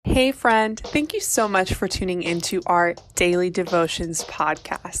Hey friend, thank you so much for tuning into our Daily Devotions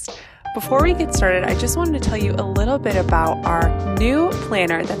podcast. Before we get started, I just wanted to tell you a little bit about our new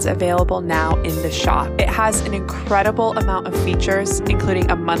planner that's available now in the shop. It has an incredible amount of features,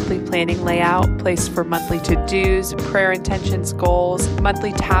 including a monthly planning layout, place for monthly to-dos, prayer intentions, goals,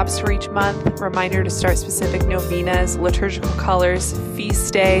 monthly tabs for each month, reminder to start specific novenas, liturgical colors,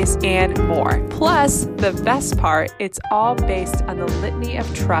 feast days, and more. Plus, the best part, it's all based on the Litany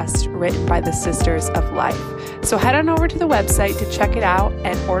of Trust written by the Sisters of Life. So head on over to the website to check it out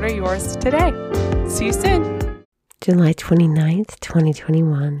and order yours today. See you soon. July 29th,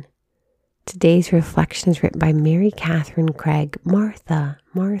 2021. Today's reflection is written by Mary Catherine Craig. Martha,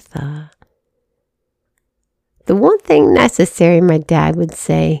 Martha. The one thing necessary, my dad would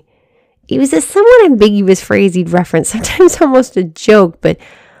say. It was a somewhat ambiguous phrase he'd reference, sometimes almost a joke, but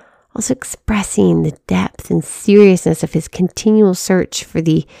also expressing the depth and seriousness of his continual search for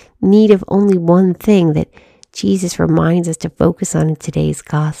the need of only one thing that Jesus reminds us to focus on in today's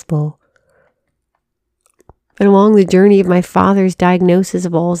gospel. And along the journey of my father's diagnosis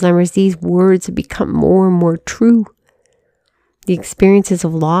of Alzheimer's, these words have become more and more true. The experiences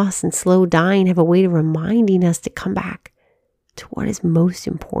of loss and slow dying have a way of reminding us to come back to what is most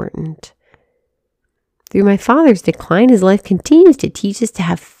important. Through my father's decline, his life continues to teach us to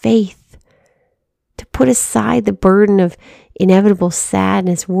have faith, to put aside the burden of inevitable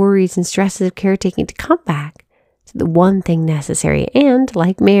sadness, worries, and stresses of caretaking, to come back to the one thing necessary and,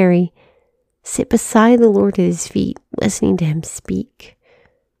 like Mary, sit beside the Lord at his feet, listening to him speak.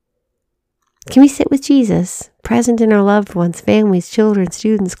 Can we sit with Jesus, present in our loved ones, families, children,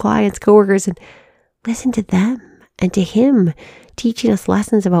 students, clients, coworkers, and listen to them and to him teaching us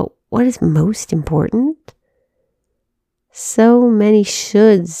lessons about what is most important? So many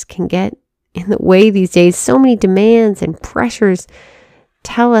shoulds can get in the way these days. So many demands and pressures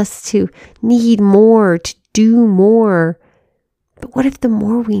tell us to need more, to do more. But what if the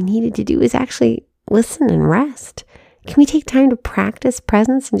more we needed to do is actually listen and rest? Can we take time to practice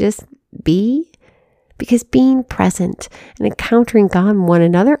presence and just be? Because being present and encountering God and one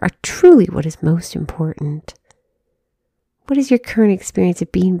another are truly what is most important. What is your current experience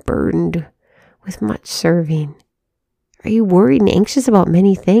of being burdened with much serving? Are you worried and anxious about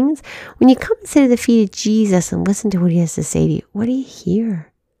many things? When you come and sit at the feet of Jesus and listen to what he has to say to you, what do you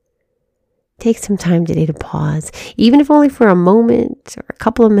hear? Take some time today to pause, even if only for a moment or a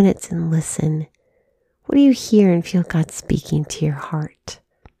couple of minutes, and listen. What do you hear and feel God speaking to your heart?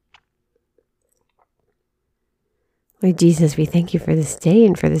 Lord Jesus, we thank you for this day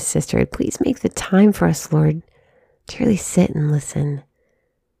and for this sisterhood. Please make the time for us, Lord, to really sit and listen.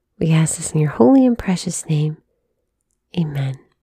 We ask this in your holy and precious name. Amen.